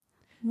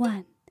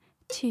1,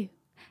 2,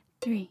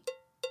 3.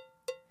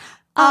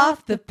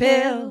 Off the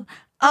pill,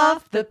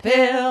 off the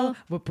pill.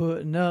 We're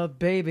putting a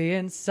baby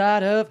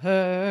inside of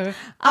her.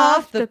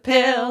 Off the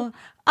pill,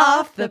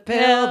 off the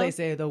pill. They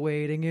say the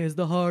waiting is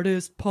the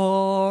hardest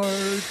part.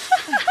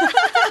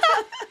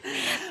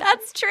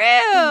 That's true.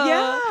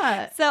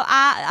 Yeah. So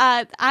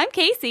I'm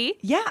Casey.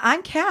 Yeah,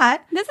 I'm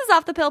Kat. This is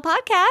Off the Pill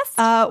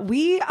Podcast.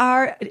 We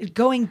are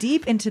going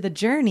deep into the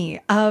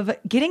journey of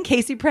getting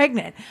Casey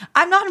pregnant.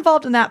 I'm not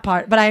involved in that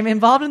part, but I'm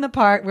involved in the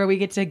part where we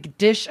get to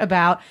dish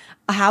about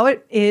how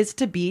it is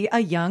to be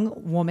a young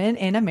woman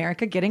in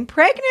America getting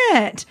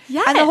pregnant.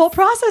 Yes. And the whole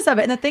process of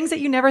it and the things that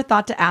you never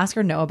thought to ask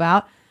or know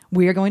about.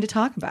 We are going to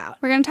talk about.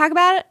 We're going to talk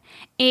about it.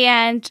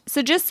 And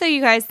so just so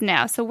you guys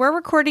know, so we're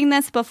recording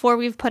this before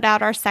we've put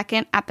out our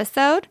second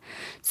episode.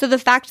 So the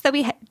fact that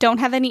we don't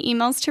have any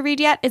emails to read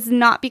yet is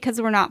not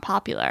because we're not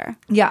popular.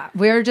 Yeah,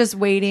 we're just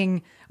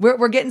waiting.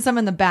 We're getting some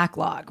in the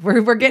backlog.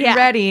 We're getting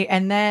ready.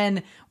 And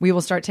then we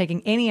will start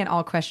taking any and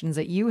all questions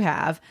that you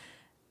have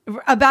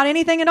about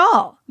anything at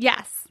all.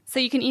 Yes. So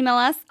you can email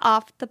us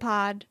off the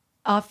pill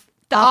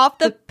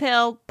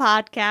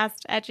podcast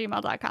at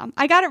gmail.com.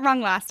 I got it wrong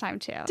last time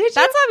too. Did you?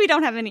 That's why we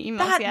don't have any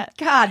emails yet.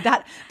 God,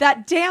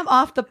 that damn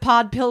off the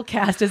pod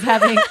pillcast is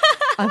having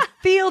a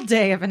field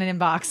day of an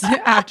inbox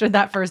after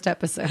that first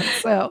episode.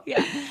 So,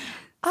 yeah.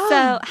 So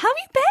how have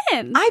you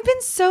been? I've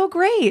been so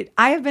great.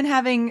 I have been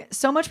having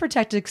so much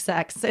protected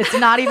sex. It's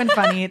not even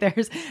funny.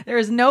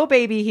 There's no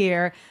baby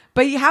here.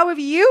 But how have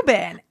you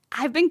been?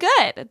 I've been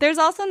good. There's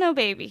also no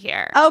baby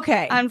here.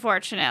 Okay.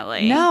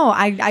 Unfortunately. No,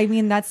 I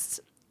mean that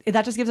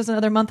just gives us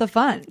another month of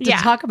fun to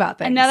talk about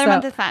things. Another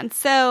month of fun.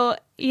 So,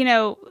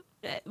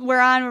 we're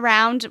on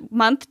around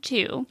month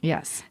 2.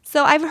 Yes.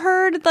 So I've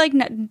heard,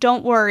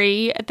 don't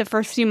worry at the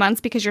first few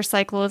months because your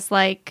cycle is,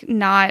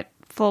 not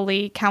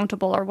fully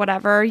countable or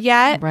whatever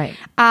yet. Right.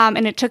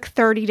 And it took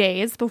 30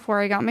 days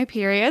before I got my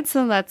period.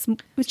 So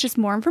it's just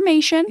more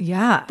information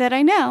that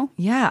I know.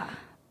 Yeah.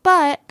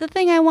 But the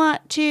thing I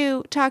want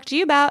to talk to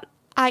you about,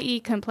 i.e.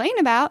 complain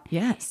about,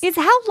 is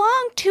how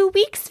long 2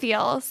 weeks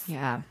feels.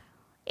 Yeah.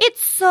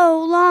 It's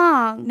so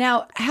long.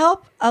 Now,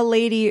 help a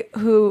lady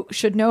who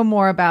should know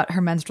more about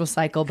her menstrual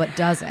cycle but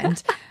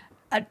doesn't.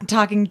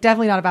 Talking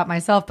definitely not about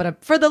myself,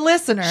 but for the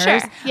listeners. Sure.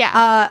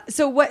 Yeah.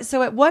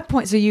 So at what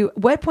point?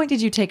 What point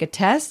did you take a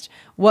test?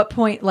 What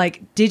point,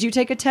 did you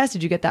take a test?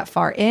 Did you get that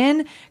far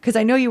in? Because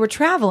I know you were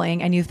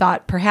traveling, and you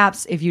thought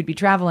perhaps if you'd be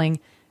traveling,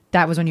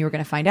 that was when you were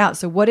going to find out.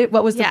 So what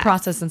was the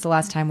process since the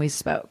last time we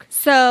spoke?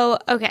 So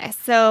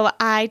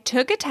I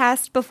took a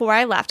test before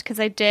I left because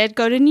I did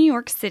go to New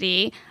York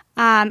City.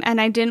 And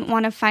I didn't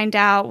want to find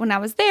out when I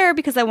was there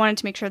because I wanted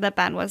to make sure that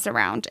Ben was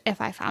around if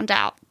I found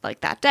out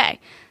that day.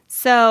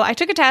 So I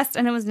took a test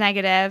and it was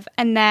negative.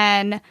 And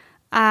then,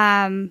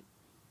 then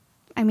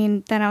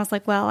I was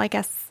like, well, I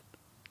guess,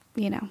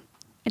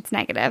 it's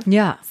negative.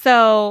 Yeah.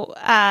 So,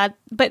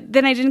 but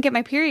then I didn't get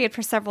my period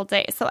for several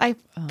days. So I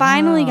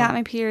finally got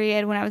my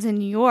period when I was in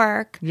New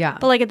York. Yeah.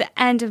 But at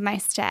the end of my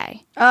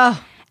stay.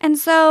 Oh. And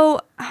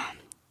so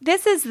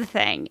this is the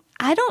thing.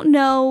 I don't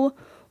know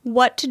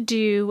what to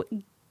do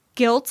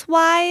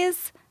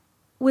guilt-wise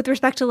with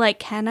respect to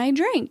can I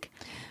drink?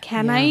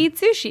 Can I eat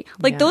sushi?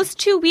 Those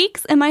 2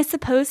 weeks, am I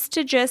supposed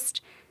to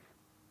just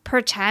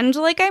pretend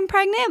like I'm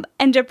pregnant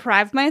and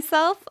deprive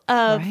myself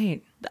of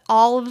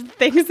all of the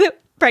things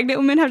that pregnant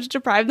women have to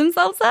deprive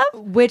themselves of?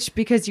 Which,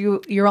 because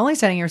you're only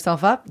setting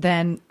yourself up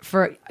then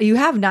you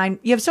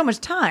have so much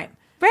time.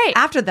 Right.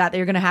 After that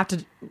you're going to have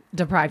to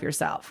deprive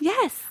yourself.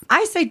 Yes.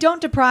 I say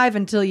don't deprive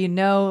until you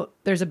know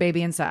there's a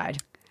baby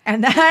inside.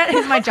 And that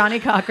is my Johnny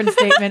Cochran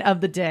statement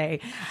of the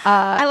day.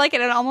 I like it.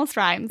 It almost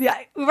rhymes. Yeah,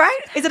 right?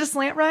 Is it a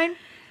slant rhyme?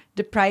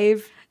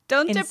 Deprive.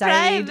 Don't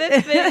inside.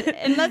 deprive it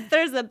unless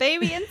there's a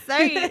baby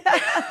inside.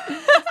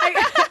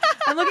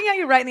 I'm looking at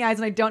you right in the eyes,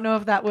 and I don't know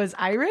if that was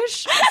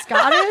Irish,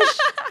 Scottish,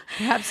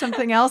 perhaps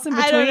something else in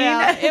between.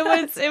 I don't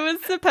know. It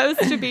was supposed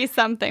to be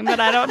something,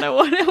 but I don't know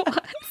what it was.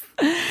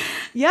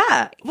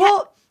 Yeah.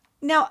 Well,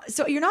 now,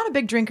 so you're not a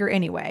big drinker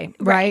anyway,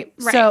 right?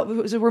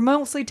 So we're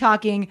mostly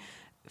talking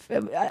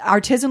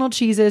artisanal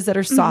cheeses that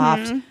are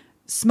soft,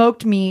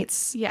 smoked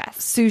meats,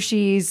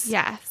 sushis.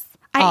 Yes.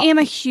 I am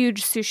a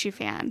huge sushi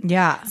fan.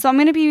 Yeah. So I'm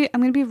gonna be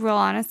real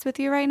honest with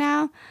you right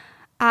now.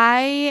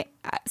 I'm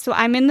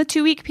in the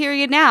 2-week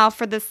period now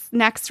for this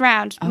next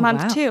round,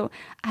 month 2.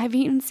 I've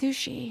eaten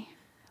sushi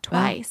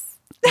twice.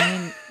 I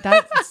mean,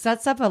 that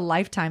sets up a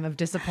lifetime of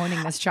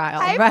disappointing this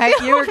child, I right?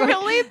 feel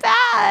really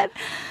bad.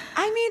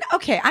 I mean,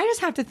 okay, I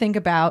just have to think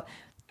about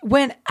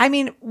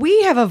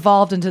we have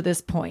evolved into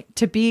this point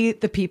to be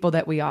the people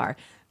that we are.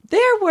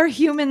 There were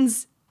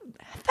humans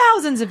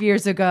thousands of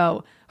years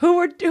ago who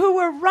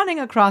were running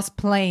across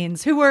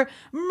plains, who were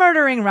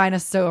murdering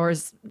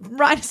rhinosaurs.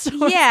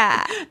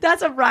 Yeah.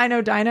 That's a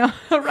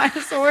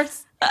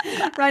rhinoceros.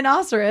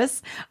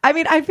 Rhinoceros. I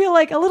mean, I feel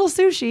like a little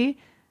sushi,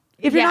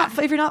 if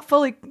you're not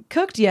fully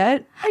cooked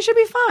yet, I should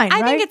be fine.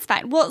 I think it's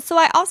fine. Well, so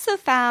I also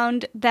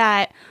found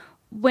that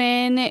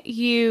when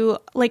you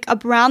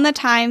around the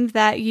time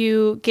that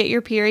you get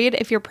your period,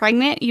 if you're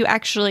pregnant, you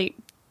actually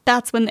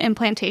that's when the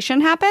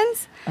implantation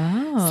happens.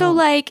 Oh. So,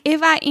 like,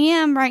 if I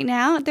am right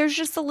now, there's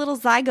just a little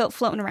zygote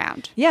floating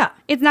around. Yeah.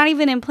 It's not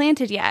even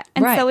implanted yet.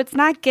 And Right. so it's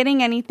not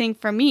getting anything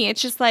from me.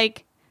 It's just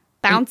like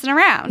bouncing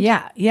around.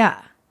 Yeah.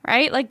 Yeah.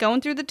 Right? Like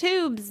going through the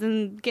tubes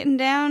and getting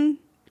down.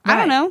 I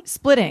don't Right. know.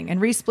 Splitting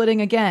and re-splitting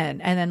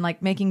again, and then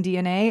like making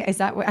DNA. Is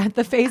that at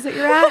the phase that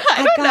you're at?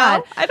 I don't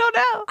know. I don't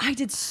know. I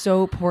did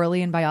so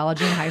poorly in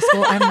biology in high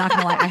school. I'm not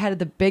gonna lie. I had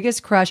the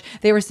biggest crush.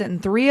 They were sitting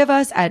 3 of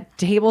us at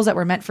tables that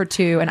were meant for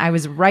 2, and I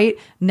was right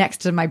next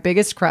to my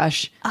biggest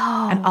crush.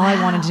 Oh, and all I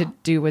wanted to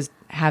do was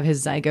have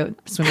his zygote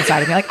swim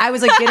inside of me. Like I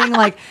was like getting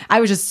like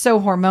I was just so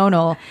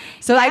hormonal.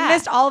 So I Yeah.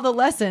 missed all the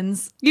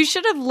lessons. You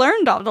should have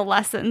learned all the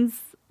lessons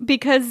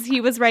because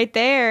he was right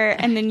there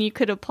and then you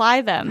could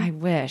apply them. I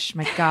wish,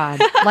 my God,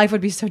 life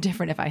would be so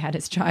different if I had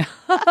his child.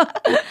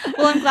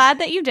 Well, I'm glad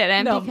that you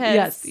didn't No, because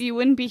yes. you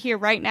wouldn't be here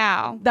right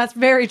now. That's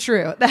very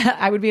true.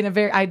 I would be in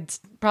I'd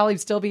probably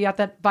still be at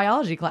that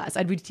biology class.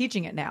 I'd be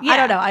teaching it now. I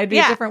don't know. I'd be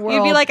a different world.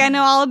 You'd be like, I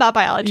know all about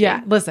biology.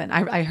 Yeah, listen,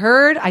 I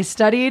heard, I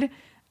studied,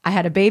 I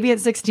had a baby at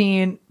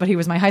 16, but he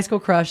was my high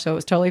school crush, so it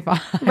was totally fine.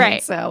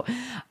 Right. So,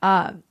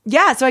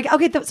 yeah. So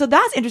so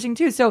that's interesting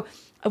too. So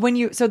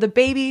so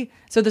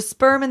the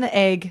sperm and the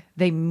egg,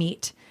 they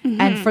meet.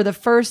 And for the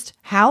first,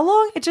 how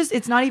long?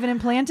 It's not even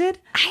implanted?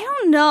 I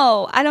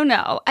don't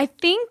know. I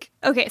think,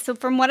 okay, so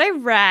from what I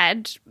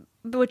read,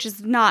 which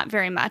is not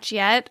very much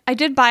yet, I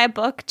did buy a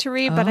book to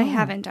read, but I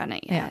haven't done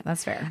it yet. Yeah,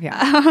 that's fair.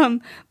 Yeah.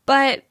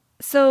 But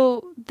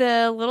so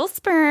the little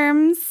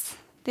sperms,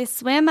 they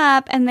swim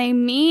up and they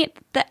meet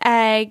the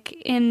egg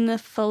in the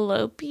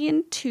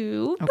fallopian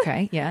tube.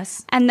 Okay.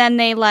 Yes. And then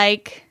they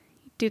like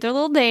do their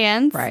little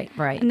dance. Right.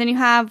 And then you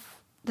have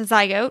the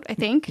zygote, I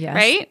think. Yes.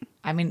 Right?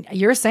 I mean,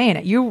 you're saying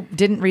it. You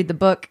didn't read the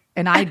book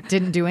and I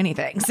didn't do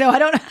anything. So I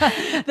don't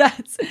know.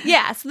 That's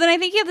Yeah. So then I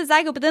think you have the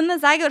zygote, but then the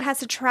zygote has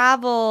to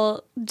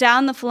travel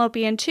down the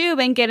fallopian tube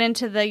and get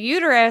into the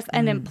uterus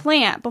and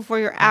implant before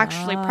you're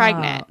actually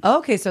pregnant.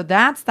 okay. So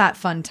that's that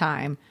fun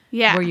time.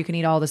 Yeah. Where you can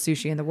eat all the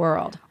sushi in the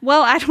world.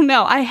 Well, I don't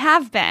know. I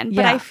have been,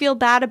 but Yeah. I feel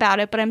bad about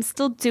it, but I'm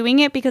still doing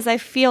it because I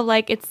feel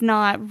like it's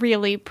not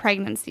really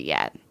pregnancy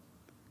yet.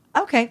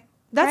 Okay.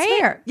 That's Right?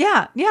 fair.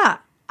 Yeah. Yeah.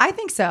 I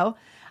think so.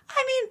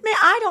 I mean, man,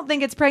 I don't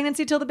think it's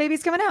pregnancy till the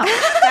baby's coming out.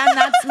 And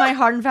that's my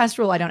hard and fast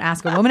rule. I don't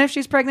ask a woman if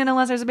she's pregnant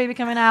unless there's a baby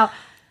coming out.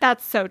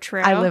 That's so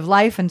true. I live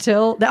life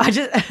until until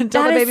That the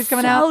is baby's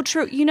coming so out.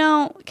 true. You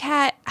know,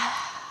 Kat,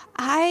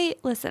 I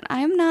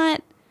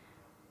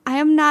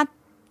am not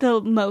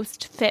the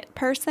most fit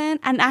person,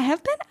 and I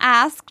have been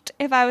asked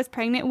if I was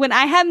pregnant when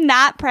I am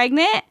not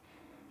pregnant,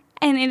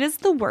 and it is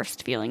the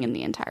worst feeling in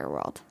the entire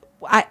world.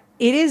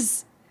 It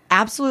is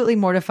absolutely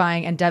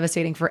mortifying and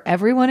devastating for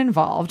everyone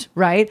involved,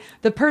 right?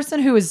 The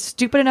person who is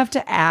stupid enough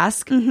to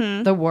ask,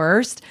 the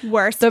worst.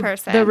 Worst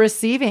person. The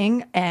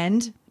receiving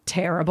end,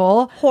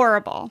 terrible.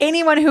 Horrible.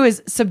 Anyone who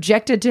is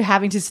subjected to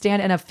having to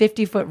stand in a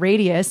 50-foot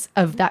radius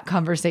of that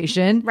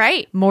conversation.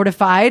 Right.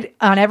 Mortified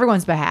on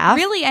everyone's behalf.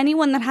 Really,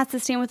 anyone that has to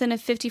stand within a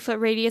 50-foot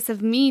radius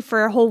of me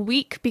for a whole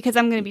week because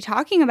I'm going to be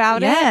talking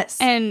about Yes.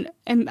 it and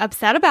am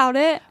upset about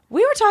it.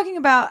 We were talking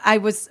about, I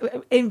was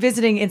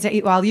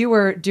visiting, while you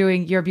were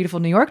doing your beautiful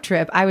New York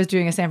trip, I was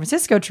doing a San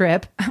Francisco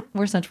trip.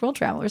 We're such world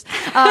travelers.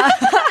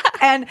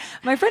 And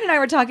my friend and I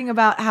were talking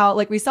about how,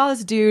 like, we saw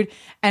this dude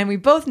and we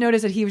both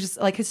noticed that he was just,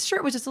 like, his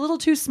shirt was just a little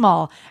too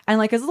small and,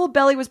 like, his little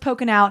belly was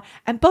poking out.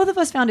 And both of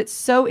us found it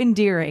so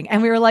endearing.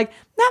 And we were like,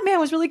 that man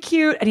was really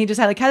cute. And he just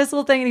had this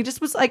little thing and he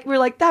just was like, we were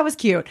like, that was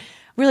cute.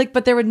 We're like,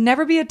 but there would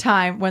never be a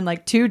time when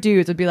like 2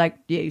 dudes would be like,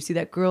 yeah, you see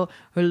that girl,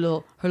 her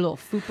little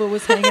fupa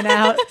was hanging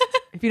out.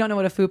 If you don't know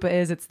what a fupa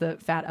is, it's the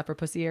fat upper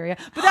pussy area.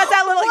 But that's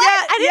that little,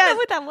 What? I didn't know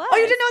what that was. Oh,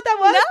 you didn't know what that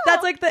was? No.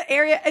 That's like the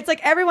area. It's like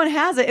everyone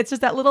has it. It's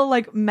just that little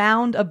like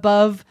mound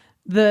above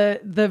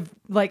the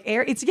like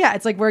air. It's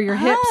like where your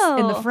hips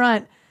in the Oh.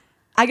 front.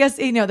 I guess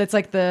that's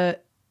like the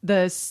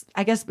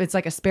I guess it's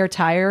like a spare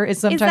tire is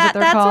sometimes what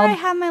they're That's called. where I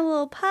have my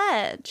little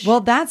pudge.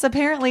 Well, that's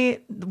apparently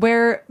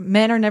where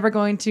men are never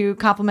going to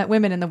compliment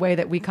women in the way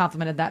that we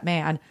complimented that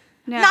man.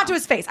 No. Not to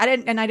his face. I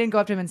didn't go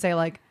up to him and say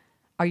like,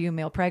 "Are you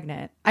male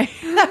pregnant?" Right,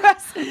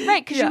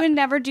 because Yeah. you would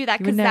never do that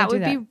You would because never that do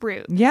would be that.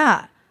 rude.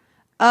 Yeah.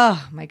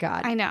 Oh my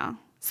God. I know.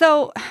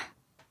 So,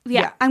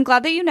 yeah, Yeah. I'm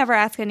glad that you never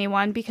ask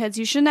anyone because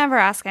you should never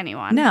ask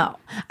anyone. No,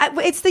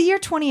 it's the year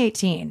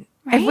 2018.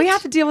 If we Right?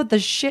 have to deal with the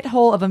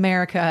shithole of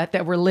America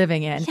that we're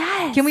living in,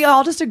 Yes. can we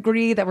all just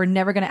agree that we're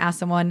never going to ask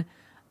someone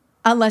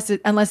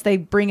unless they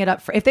bring it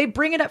up? If they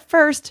bring it up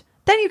first,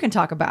 then you can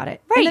talk about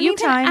it. Right, In the you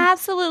meantime, can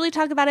absolutely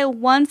talk about it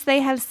once they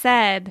have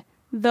said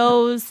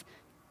those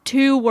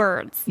 2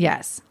 words.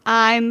 yes.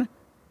 I'm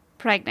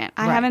pregnant.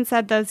 I Right. haven't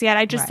said those yet.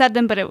 I just Right. said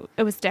them, but it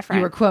was different.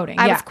 You were quoting.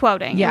 I Yeah. was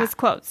quoting. Yeah. It was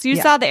quotes. You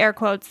Yeah. saw the air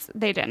quotes.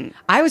 They didn't.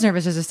 I was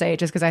nervous just to say it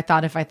just because I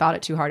thought if I thought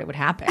it too hard, it would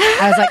happen.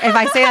 I was like, if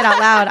I say it out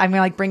loud, I'm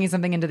like bringing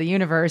something into the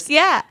universe.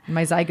 Yeah. And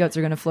my zygotes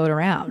are going to float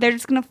around. They're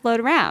just going to float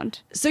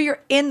around. So you're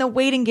in the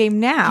waiting game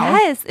now.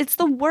 Yes, it's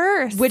the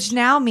worst. Which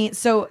now means,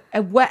 so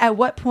at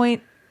what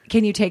point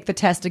can you take the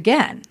test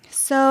again?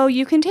 So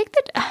you can take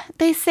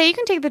they say you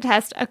can take the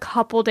test a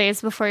couple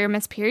days before your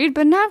missed period,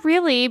 but not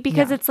really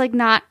because it's like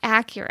not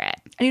accurate.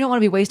 And you don't want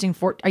to be wasting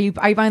are you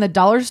buying the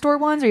dollar store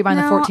ones or are you buying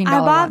the $14 ones? I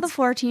bought the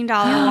 $14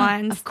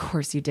 ones. Of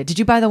course you did. Did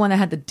you buy the one that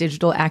had the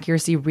digital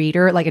accuracy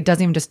reader? Like it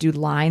doesn't even just do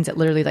lines. It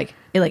literally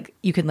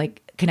you can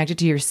like connect it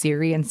to your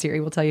Siri and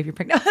Siri will tell you if you're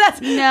pregnant.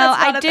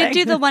 I did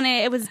do the one.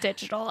 It was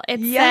digital.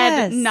 It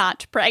said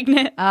not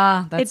pregnant.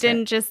 That's it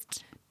didn't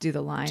just do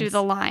the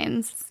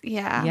lines.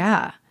 Yeah.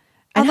 Yeah.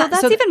 Although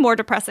that's even more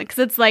depressing because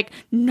it's like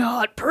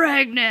not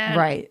pregnant.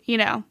 Right. You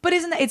know. But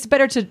it's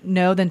better to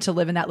know than to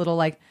live in that little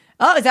like,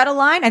 oh, is that a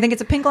line? I think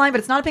it's a pink line, but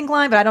it's not a pink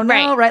line, but I don't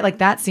know. Right. Like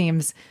that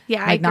seems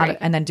like not,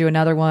 and then do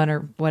another one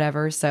or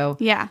whatever. So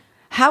yeah.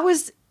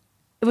 Was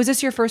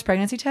this your first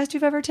pregnancy test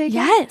you've ever taken?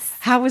 Yes.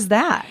 How was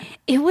that?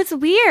 It was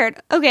weird.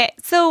 Okay.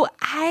 So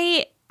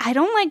I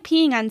don't like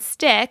peeing on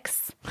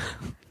sticks.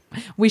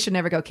 We should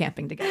never go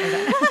camping together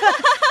then.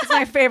 It's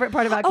my favorite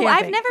part about camping. Oh,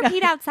 I've never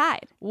peed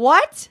outside.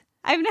 What?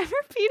 I've never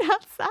peed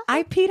outside.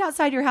 I peed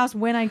outside your house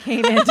when I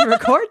came in to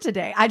record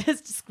today. I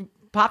just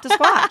popped a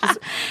squat.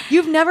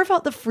 You've never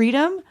felt the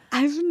freedom?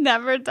 I've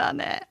never done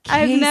it.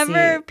 Casey. I've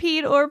never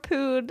peed or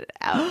pooed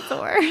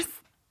outdoors.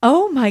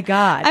 Oh my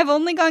God. I've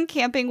only gone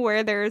camping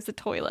where there's a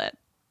toilet.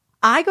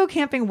 I go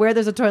camping where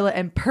there's a toilet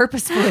and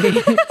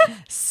purposefully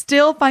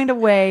still find a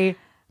way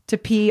to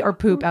pee or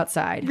poop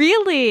outside.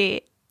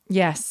 Really?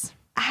 Yes.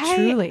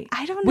 Truly.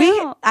 I don't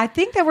know. I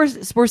think that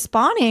we're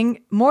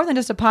spawning more than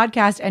just a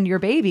podcast and your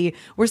baby.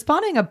 We're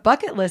spawning a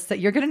bucket list that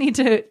you're going to need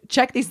to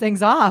check these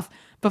things off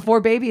before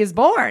baby is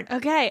born.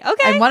 Okay.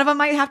 And one of them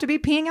might have to be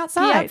peeing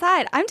outside.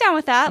 I'm down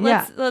with that.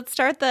 Yeah. Let's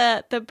start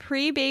the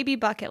pre-baby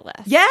bucket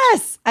list.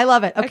 Yes. I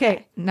love it.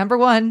 Okay. Number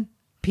 1,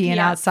 peeing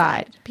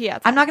outside. Pee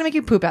outside. I'm not going to make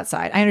you poop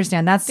outside. I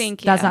understand that's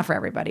not for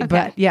everybody,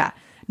 but yeah.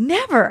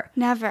 Never.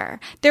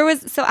 There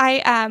was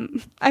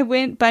I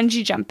went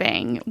bungee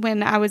jumping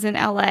when I was in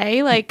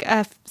LA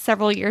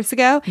several years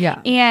ago.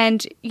 Yeah.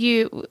 And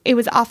it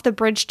was off the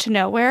bridge to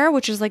nowhere,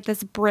 which is like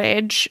this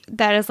bridge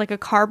that is like a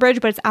car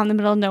bridge, but it's out in the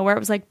middle of nowhere. It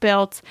was like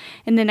built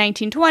in the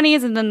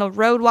 1920s and then the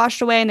road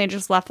washed away and they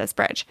just left this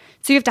bridge.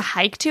 So you have to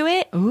hike to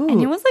it. Ooh. And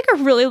it was like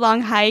a really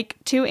long hike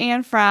to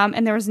and from,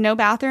 and there was no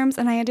bathrooms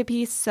and I had to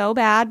pee so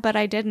bad, but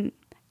I didn't.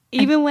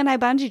 Even when I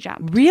bungee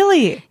jumped.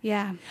 Really?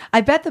 Yeah.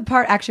 I bet the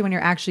part actually when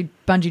you're actually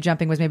bungee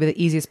jumping was maybe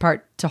the easiest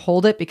part to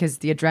hold it because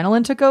the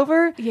adrenaline took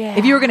over. Yeah.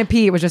 If you were going to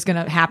pee, it was just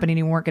going to happen and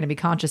you weren't going to be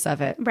conscious of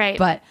it. Right.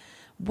 But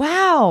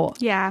wow.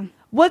 Yeah.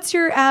 What's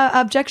your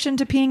objection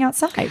to peeing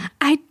outside?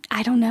 I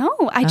don't know.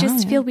 I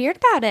just feel weird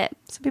about it.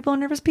 Some people are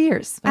nervous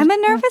peers. I'm a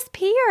nervous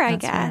peer, I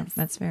guess. Fair.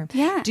 That's fair.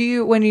 Yeah. Do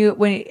you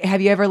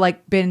have you ever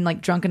like been like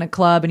drunk in a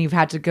club and you've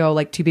had to go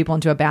like 2 people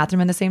into a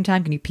bathroom at the same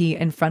time? Can you pee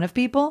in front of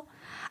people?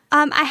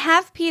 I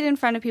have peed in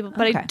front of people,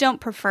 but I don't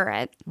prefer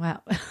it.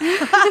 Wow.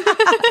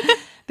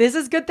 This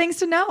is good things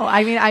to know.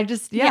 I mean, I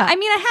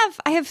mean,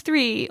 I have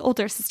 3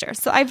 older sisters,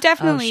 so I've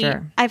definitely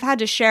I've had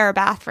to share a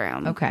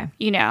bathroom. Okay.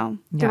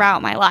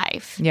 Throughout my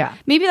life. Yeah.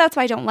 Maybe that's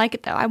why I don't like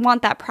it though. I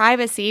want that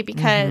privacy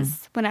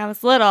because when I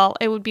was little,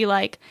 it would be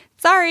like,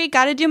 sorry,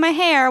 got to do my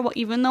hair,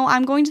 even though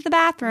I'm going to the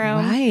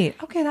bathroom. Right.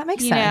 Okay, that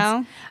makes sense.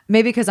 Know?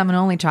 Maybe because I'm an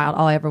only child,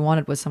 all I ever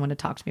wanted was someone to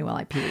talk to me while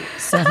I pee.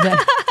 So then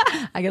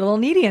I get a little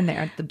needy in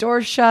there. The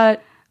door's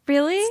shut.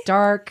 Really? It's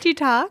dark. Do you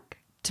talk?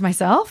 To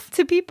myself?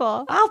 To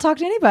people? I'll talk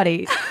to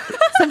anybody.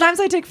 Sometimes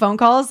I take phone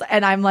calls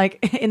and I'm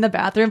like in the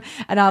bathroom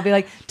and I'll be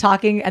like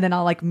talking and then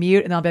I'll like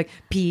mute and I'll be like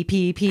pee,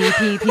 pee, pee,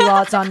 pee, pee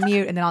while it's on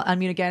mute and then I'll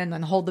unmute again and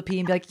then hold the pee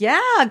and be like,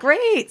 yeah,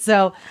 great.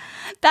 So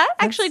that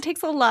actually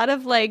takes a lot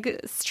of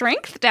like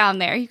strength down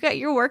there.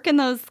 You're working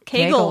those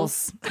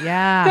Kegels.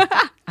 Yeah.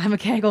 I'm a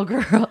Kegel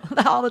girl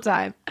all the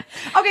time.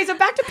 Okay, so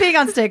back to peeing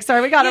on sticks.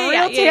 Sorry, we got a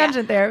real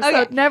tangent there.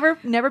 Okay. So never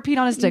peed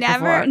on a stick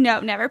before.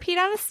 Never peed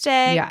on a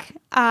stick. Yeah.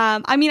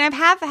 I mean, I've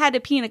had to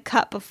pee in a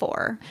cup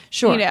before.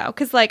 Sure.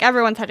 Because like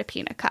everyone's had to pee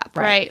in a cup,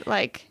 right?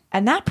 Like,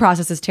 and that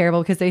process is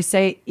terrible because they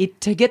say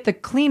to get the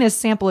cleanest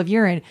sample of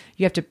urine,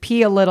 you have to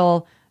pee a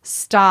little,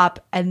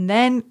 stop, and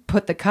then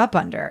put the cup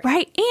under.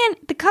 Right. And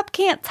the cup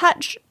can't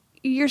touch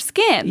your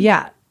skin.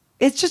 Yeah.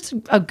 It's just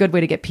a good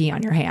way to get pee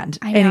on your hand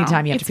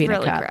anytime you have to pee in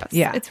a cup. Gross.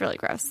 Yeah. It's really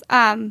gross.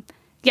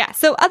 Yeah.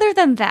 So other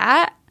than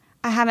that,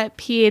 I haven't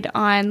peed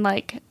on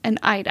like an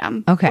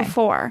item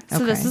before. So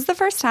this is the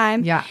first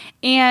time. Yeah.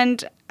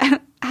 And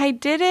I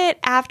did it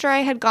after I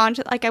had gone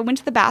to, like, I went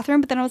to the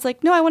bathroom, but then I was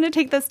like, no, I want to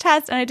take this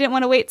test. And I didn't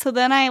want to wait. So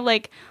then I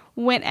like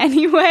went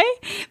anyway,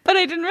 but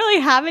I didn't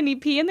really have any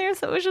pee in there.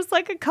 So it was just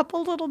like a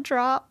couple little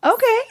drops.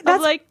 Okay.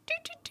 That's like,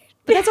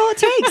 but that's all it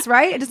takes,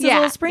 right? Just a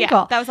little sprinkle.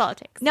 Yeah, that was all it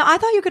takes. Now, I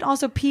thought you could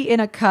also pee in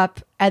a cup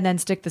and then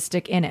stick the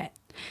stick in it.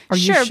 Or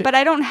sure, but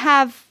I don't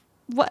have,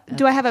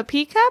 do I have a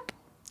pee cup?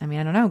 I mean,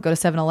 I don't know. Go to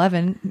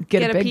 7-Eleven,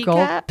 get a big pee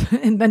gulp, cup.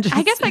 and then just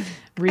I guess like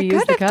reuse I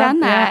could the have cup. done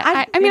that.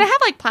 Yeah, I mean, I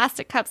have like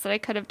plastic cups that I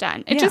could have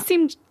done. It just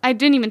seemed, I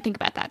didn't even think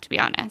about that, to be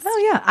honest.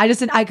 Oh yeah, I just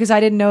didn't, because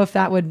I didn't know if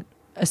that would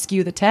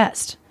askew the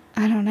test.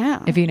 I don't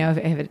know. If you know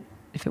if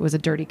it was a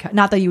dirty cup,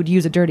 not that you would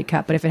use a dirty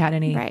cup, but if it had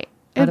any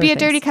It would other be a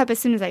things. dirty cup as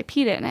soon as I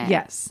peed in it.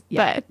 Yes.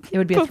 Yeah. But it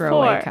would be a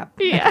throwaway before, cup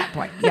yeah. at that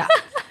point. Yeah.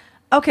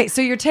 Okay.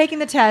 So you're taking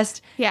the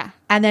test. Yeah.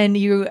 And then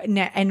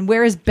and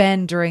where is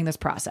Ben during this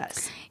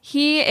process?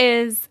 He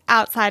is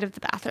outside of the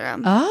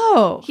bathroom.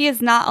 Oh, He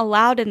is not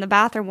allowed in the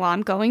bathroom while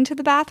I'm going to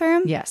the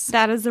bathroom. Yes.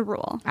 That is a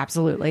rule.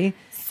 absolutely.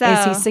 So-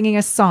 Is he singing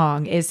a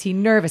song? Is he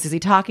nervous? Is he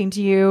talking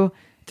to you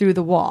through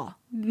the wall?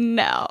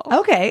 No.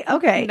 Okay.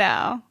 Okay.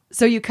 No.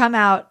 So you come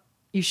out,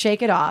 you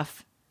shake it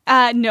off.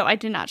 No, I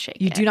did not shake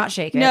it. You do not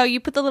shake it? No, you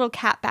put the little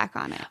cap back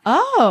on it.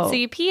 Oh. So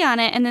you pee on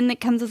it, and then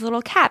it comes with a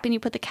little cap, and you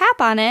put the cap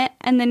on it,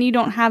 and then you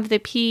don't have the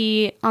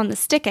pee on the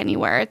stick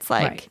anywhere. It's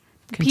like Right.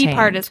 the pee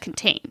part Contained. is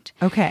contained.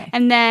 Okay.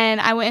 And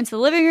then I went into the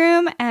living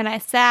room, and I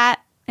sat,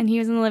 and he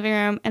was in the living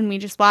room, and we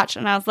just watched,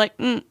 and I was like,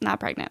 not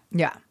pregnant.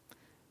 Yeah.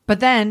 But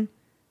then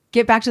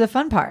get back to the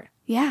fun part.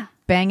 Yeah.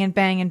 Bang and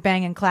bang and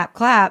bang and clap,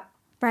 clap.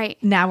 Right.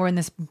 Now we're in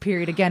this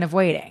period again of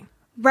waiting.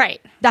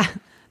 Right.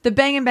 The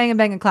bang and bang and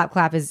bang and clap,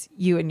 clap is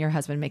you and your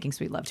husband making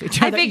sweet love to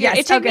each I other. figured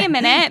it took me a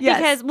minute Yes.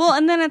 because, well,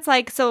 and then it's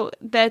like, so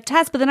the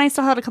test, but then I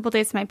still had a couple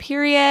days to my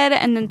period.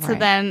 And then, Right.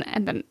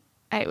 then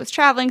I was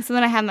traveling. So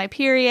then I had my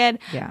period.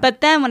 Yeah.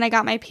 But then when I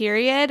got my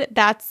period,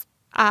 that's,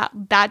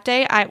 that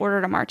day I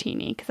ordered a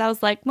martini because I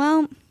was like,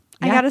 well,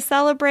 I Yeah. got to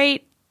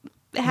celebrate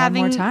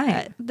having more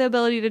time. the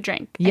ability to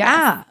drink. I guess.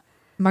 Yeah.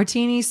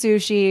 Martini,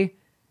 sushi,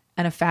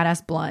 and a fat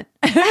ass blunt.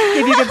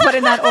 If you could put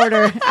in that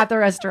order at the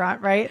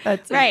restaurant, right?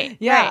 That's Right,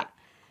 Yeah. right.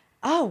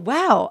 Oh,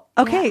 wow.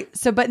 Okay. Yeah.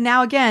 So, but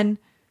now again,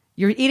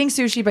 you're eating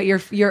sushi, but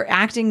you're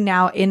acting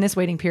now in this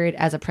waiting period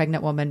as a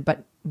pregnant woman,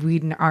 but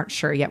we aren't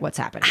sure yet what's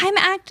happening. I'm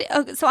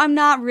acting, so I'm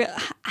not real.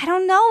 I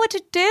don't know what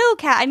to do,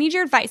 Kat. I need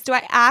your advice. Do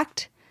I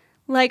act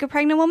like a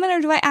pregnant woman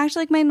or do I act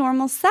like my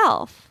normal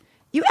self?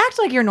 You act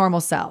like your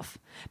normal self,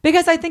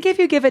 because I think if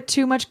you give it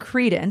too much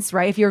credence,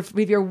 right? If you're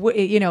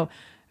you know,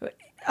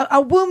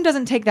 a womb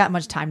doesn't take that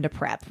much time to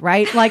prep,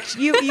 right? Like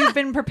you've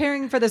been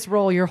preparing for this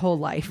role your whole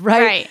life,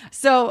 right? Right.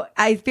 So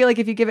I feel like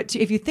if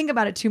you think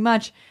about it too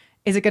much,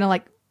 is it going to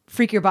like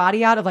freak your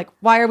body out of like,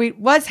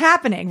 what's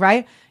happening,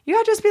 right? You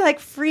have to just be like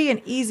free and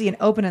easy and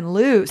open and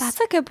loose. That's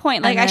a good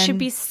point. Like, And I then- should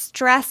be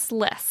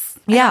stressless.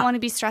 I Yeah. don't want to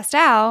be stressed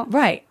out.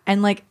 right.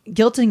 And like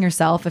guilting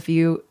yourself if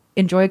you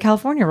enjoy a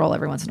California roll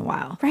every once in a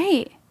while.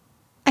 Right.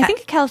 I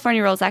think a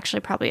California roll is actually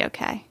probably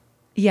okay.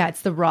 Yeah,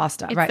 it's the raw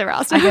stuff, It's right? the raw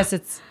I stuff. guess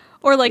it's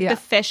Or like Yeah. the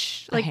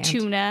fish, A like hand-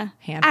 tuna.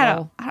 hand I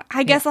roll. don't.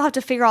 I guess I'll have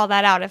to figure all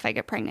that out if I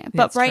get pregnant.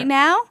 But That's right true.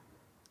 now,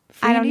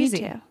 free I don't and need easy.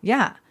 to.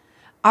 Yeah.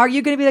 Are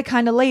you going to be the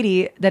kind of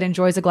lady that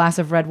enjoys a glass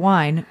of red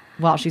wine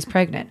while she's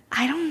pregnant?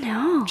 I don't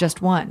know.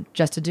 Just one,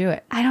 just to do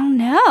it. I don't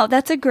know.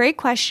 That's a great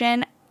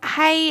question.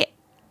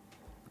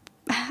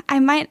 I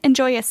might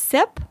enjoy a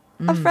sip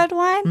of red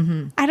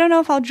wine. I don't know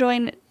if I'll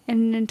join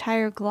an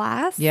entire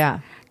glass. Mm-hmm. Yeah.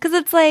 Because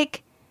it's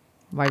like,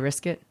 Why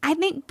risk it? I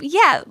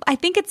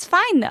think it's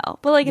fine though.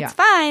 But like, Yeah. it's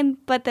fine,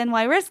 but then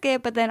why risk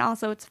it? But then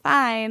also it's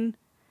fine,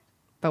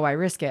 But why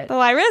risk it? but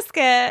why risk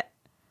it?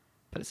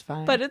 But it's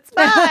fine. But it's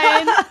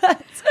fine.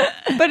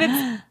 But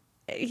it's,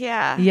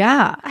 yeah.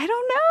 yeah. I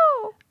don't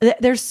know.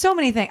 There's so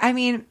many things. I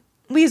mean,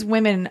 we as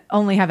women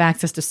only have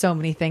access to so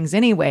many things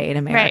anyway in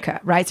America,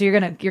 right? So you're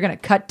gonna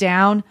cut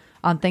down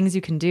on things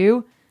you can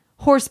do.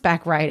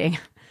 Horseback riding,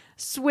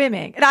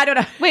 swimming. And I don't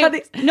know. Wait,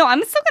 no,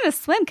 I'm still going to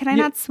swim. Can I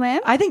not swim?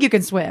 I think you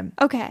can swim.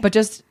 Okay. But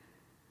just,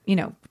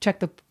 check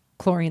the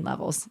chlorine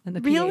levels and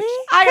the Really? pH.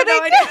 I have Could no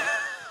I- idea.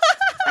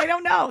 I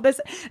don't know.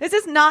 This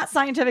is not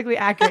scientifically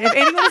accurate. If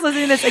anyone is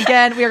listening to this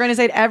again, we are going to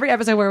say it every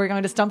episode where we're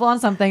going to stumble on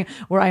something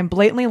where I'm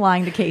blatantly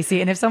lying to Casey.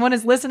 And if someone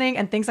is listening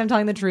and thinks I'm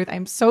telling the truth,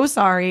 I'm so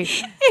sorry.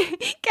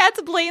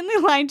 Kat's blatantly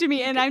lying to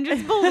me and I'm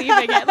just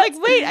believing it. Like,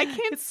 wait, I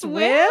can't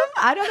swim?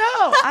 I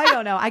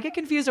don't know. I get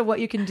confused of what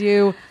you can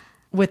do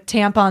with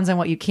tampons and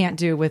what you can't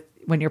do with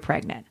when you're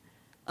pregnant.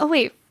 Oh,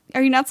 wait.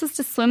 Are you not supposed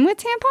to swim with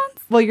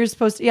tampons? Well, you're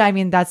supposed to. Yeah, I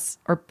mean like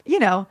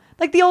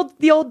the old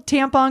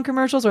tampon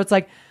commercials where it's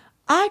like,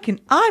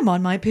 I'm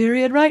on my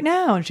period right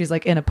now, and she's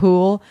like in a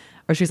pool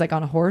or she's like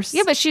on a horse.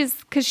 Yeah, but she's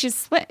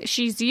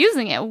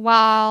using it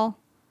while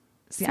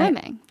See,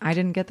 swimming. I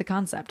didn't get the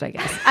concept. I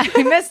guess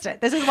I missed it.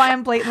 This is why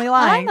I'm blatantly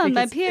lying. I'm on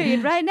my because-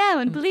 period right now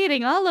and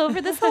bleeding all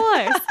over this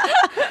horse.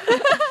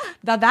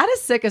 Now that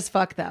is sick as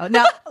fuck, though.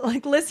 Now,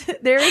 like, listen,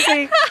 there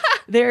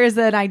is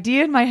an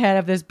idea in my head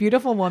of this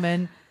beautiful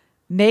woman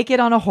naked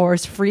on a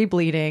horse, free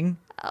bleeding.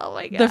 Oh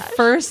my The gosh.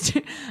 first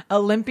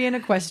Olympian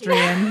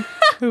equestrian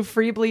who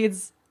free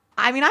bleeds.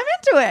 I mean, I'm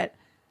into it.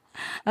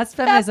 That's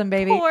feminism, that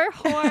baby. Poor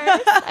horse.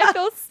 I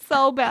feel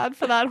so bad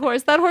for that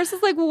horse. That horse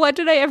is like, what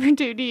did I ever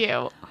do to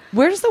you?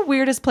 Where's the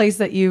weirdest place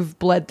that you've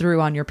bled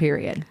through on your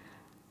period?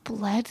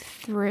 Bled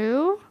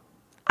through?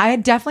 I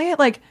had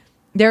definitely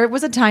there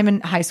was a time in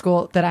high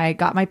school that I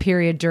got my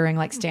period during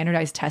like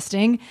standardized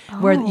testing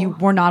where you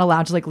were not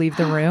allowed to like leave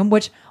the room,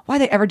 which why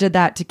they ever did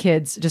that to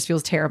kids just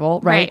feels terrible.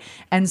 Right.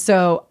 And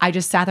so I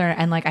just sat there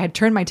and like I had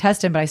turned my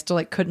test in, but I still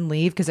like couldn't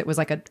leave because it was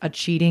like a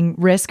cheating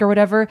risk or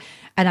whatever.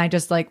 And I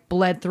just like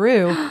bled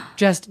through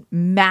just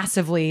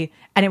massively.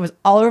 And it was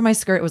all over my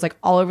skirt. It was like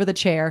all over the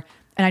chair.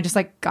 And I just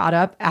like got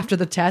up after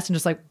the test and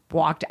just like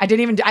walked.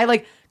 I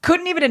like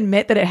couldn't even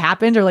admit that it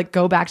happened or like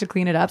go back to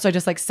clean it up. So I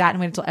just like sat and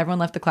waited until everyone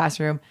left the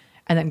classroom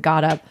and then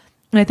got up.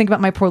 And I think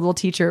about my poor little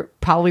teacher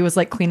probably was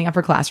like cleaning up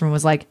her classroom,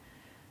 was like,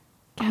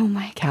 oh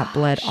my cat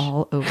bled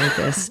all over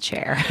this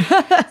chair.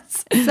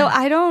 So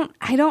I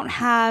don't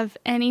have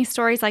any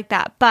stories like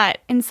that, but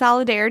in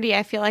solidarity,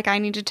 I feel like I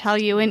need to tell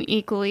you an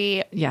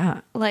equally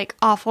like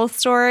awful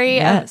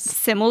story of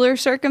similar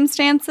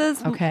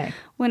circumstances. Okay.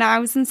 When I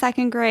was in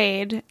second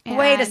grade.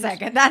 Wait a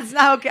second. That's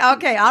not okay.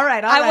 Okay. All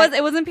right.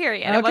 It wasn't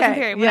period. It wasn't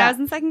period. When I was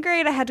in second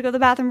grade, I had to go to the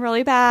bathroom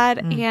really bad,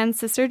 and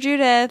Sister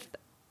Judith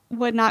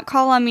would not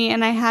call on me,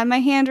 and I had my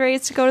hand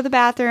raised to go to the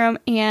bathroom,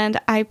 and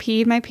I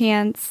peed my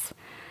pants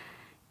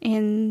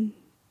in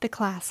the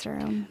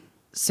classroom.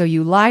 So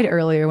you lied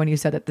earlier when you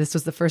said that this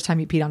was the first time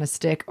you peed on a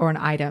stick or an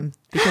item,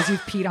 because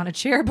you've peed on a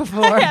chair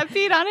before. I have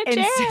peed on a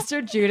chair. In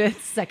Sister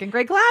Judith's second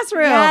grade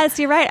classroom. Yes,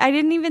 you're right. I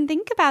didn't even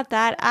think about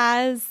that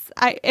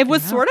it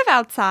was sort of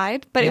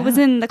outside, but it was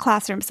in the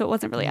classroom, so it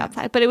wasn't really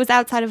outside, but it was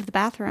outside of the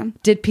bathroom.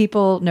 Did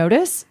people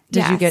notice?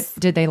 Yes.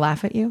 Did they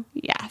laugh at you?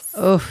 Yes.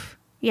 Oof.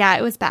 Yeah,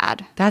 it was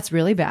bad. That's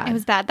really bad. It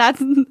was bad.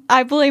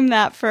 I blame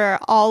that for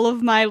all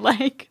of my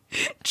like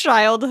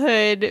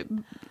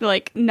childhood,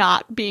 like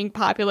not being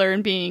popular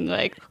and being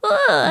like,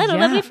 I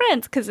don't have any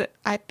friends, because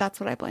that's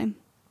what I blame.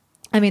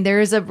 I mean,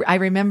 I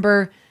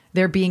remember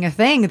there being a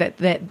thing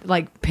that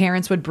like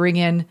parents would bring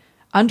in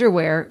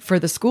underwear for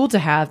the school to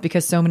have,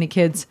 because so many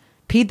kids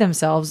peed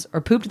themselves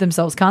or pooped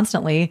themselves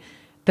constantly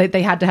that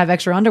they had to have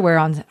extra underwear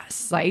on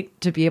site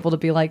to be able to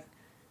be like,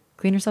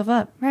 clean yourself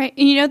up. Right.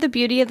 And you know, the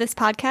beauty of this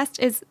podcast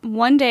is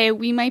one day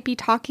we might be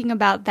talking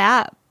about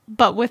that,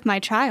 but with my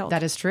child.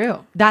 That is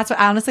true.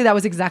 Honestly, that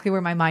was exactly where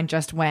my mind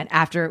just went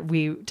after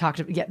we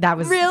talked. That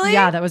was really?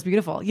 Yeah, that was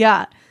beautiful.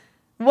 Yeah.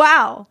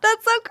 Wow.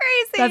 That's so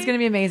crazy. That's going to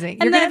be amazing.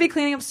 You're going to be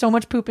cleaning up so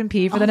much poop and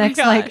pee for the next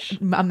like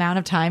amount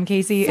of time,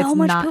 Casey. So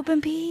much poop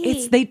and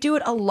pee. They do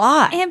it a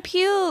lot. And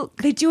puke.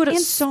 They do it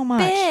so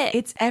much.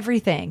 It's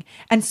everything.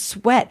 And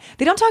sweat.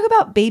 They don't talk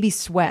about baby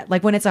sweat.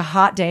 Like when it's a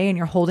hot day and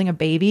you're holding a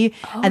baby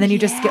and then you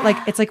just get like,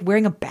 it's like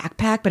wearing a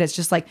backpack, but it's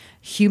just like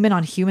human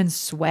on human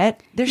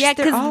sweat.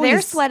 Because they're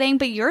sweating,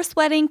 but you're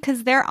sweating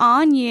because they're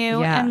on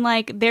you. Yeah. And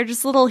like, they're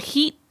just little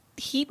heat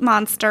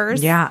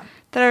monsters. Yeah.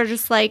 That are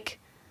just like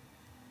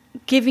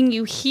giving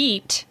you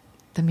heat.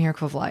 The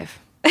miracle of life.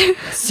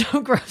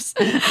 So gross.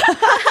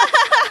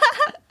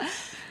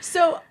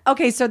 So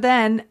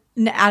then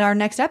at our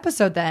next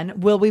episode then,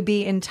 will we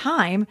be in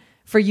time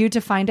for you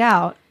to find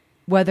out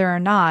whether or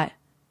not?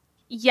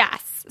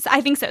 Yes, so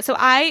I think so.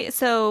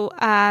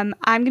 I'm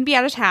going to be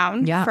out of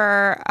town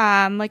for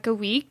like a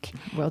week.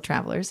 World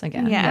travelers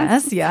again.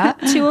 Yes. Yeah.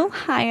 To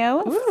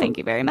Ohio. Ooh. Thank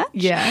you very much.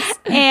 Yes.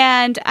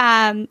 And,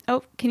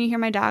 can you hear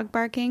my dog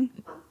barking?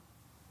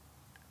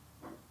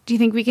 Do you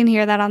think we can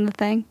hear that on the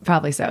thing?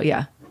 Probably so,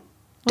 yeah.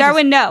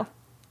 Darwin, no.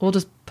 We'll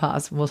just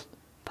pause.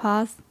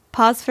 Pause.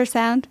 Pause for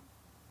sound.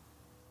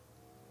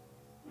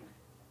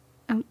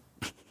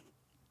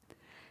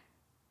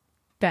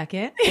 Back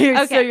in.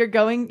 Okay. So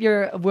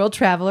you're a world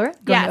traveler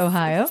going to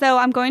Ohio. So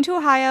I'm going to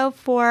Ohio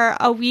for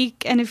a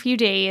week and a few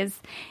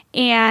days.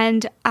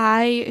 And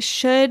I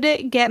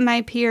should get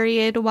my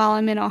period while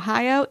I'm in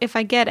Ohio if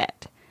I get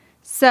it.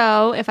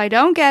 So if I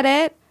don't get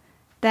it,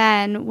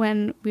 then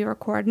when we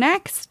record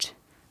next,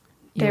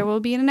 there will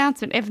be an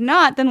announcement. If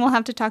not, then we'll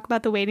have to talk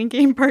about the waiting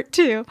game part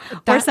 2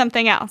 or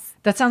something else.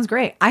 That sounds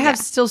great. I have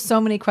still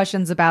so many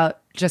questions about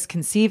just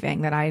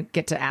conceiving that I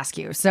get to ask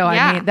you. So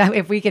I mean,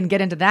 if we can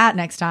get into that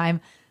next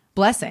time,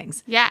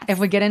 blessings. Yes. If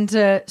we get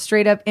into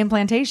straight up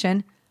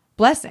implantation,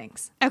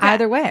 blessings. Okay.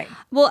 Either way.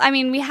 Well, I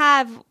mean, we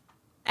have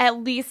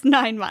at least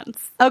 9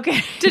 months. Okay.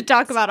 To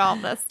talk about all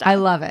this stuff. I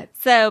love it.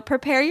 So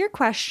prepare your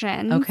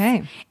questions.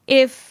 Okay.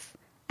 If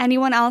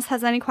anyone else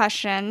has any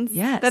questions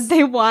that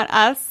they want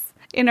us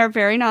in our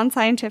very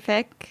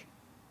non-scientific,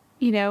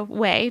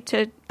 way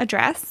to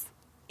address,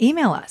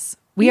 email us.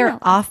 We are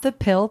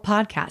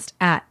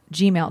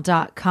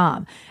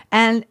offthepillpodcast@gmail.com.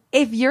 And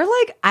if you're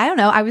like, I don't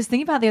know, I was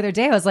thinking about the other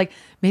day, I was like,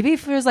 maybe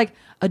if there's like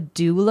a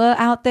doula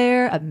out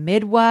there, a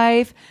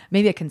midwife,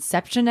 maybe a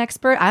conception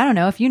expert, I don't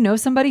know, if you know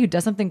somebody who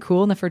does something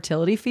cool in the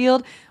fertility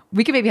field,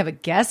 we could maybe have a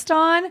guest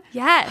on.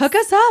 Yes. Hook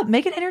us up.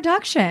 Make an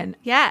introduction.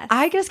 Yes.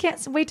 I just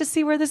can't wait to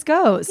see where this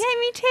goes. Yeah,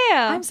 me too.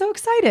 I'm so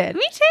excited.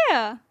 Me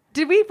too.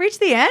 Did we reach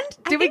the end?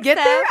 Did we get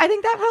there? I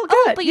think that felt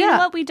good. Oh, but you know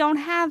what? We don't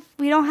have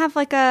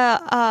like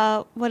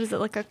a what is it,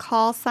 like a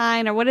call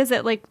sign, or what is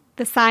it, like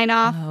the sign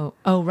off?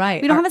 Oh,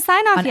 right. We don't have a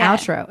sign off yet. An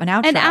outro. An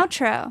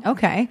outro.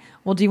 Okay.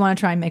 Well, do you want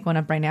to try and make one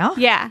up right now?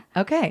 Yeah.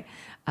 Okay.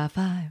 A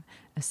 5,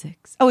 a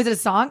 6. Oh, is it a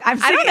song? I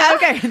don't know.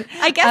 Okay.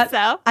 I guess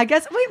so. I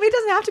guess. Wait, it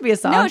doesn't have to be a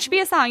song. No, it should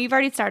be a song. You've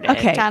already started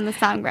it down the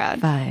song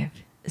road. 5,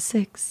 a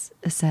 6,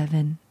 a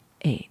 7,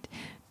 8.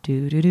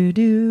 Do do do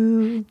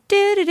do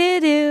do do do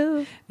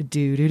do do do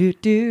do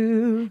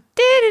do do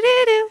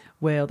do do.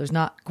 Well, there's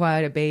not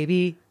quite a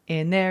baby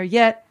in there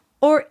yet,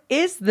 or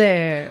is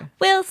there?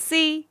 We'll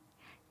see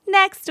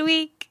next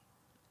week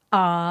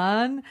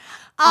on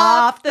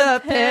Off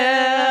the Pill.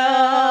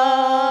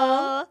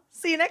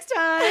 See you next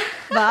time.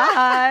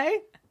 Bye.